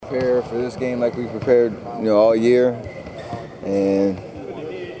prepare for this game like we prepared, all year, and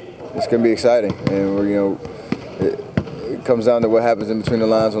it's going to be exciting. And we're, it comes down to what happens in between the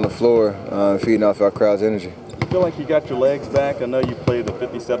lines on the floor, feeding off our crowd's energy. You feel like you got your legs back? I know you played the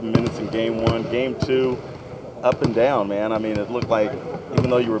 57 minutes in Game 1. Game 2, up and down, man. I mean, it looked like even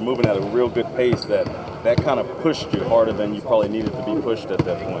though you were moving at a real good pace, that kind of pushed you harder than you probably needed to be pushed at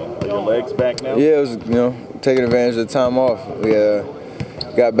that point. Are your legs back now? Yeah, it was, taking advantage of the time off. We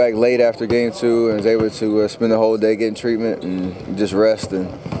got back late after Game 2 and was able to spend the whole day getting treatment and just rest. And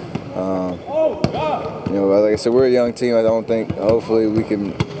like I said, we're a young team. I don't think, hopefully, we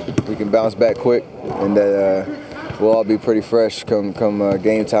can bounce back quick, and that we'll all be pretty fresh come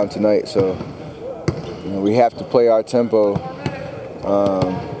game time tonight. So we have to play our tempo,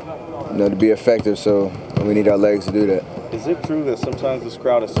 to be effective. So we need our legs to do that. Is it true that sometimes this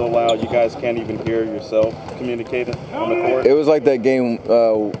crowd is so loud you guys can't even hear yourself communicating on the court? It was like that game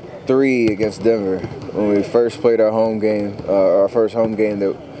 3 against Denver when we first played our home game, our first home game,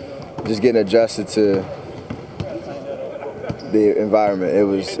 that just getting adjusted to the environment. It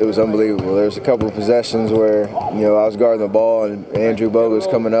was unbelievable. There was a couple of possessions where I was guarding the ball and Andrew Bogut was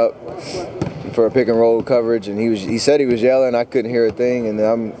coming up for a pick and roll coverage, and he said he was yelling. I couldn't hear a thing, and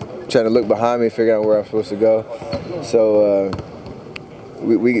I'm trying to look behind me, figure out where I'm supposed to go. So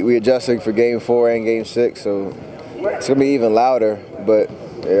we adjusted for Game 4 and Game 6, so it's gonna be even louder. But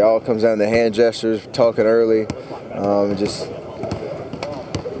it all comes down to hand gestures, talking early, and just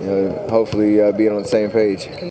hopefully being on the same page.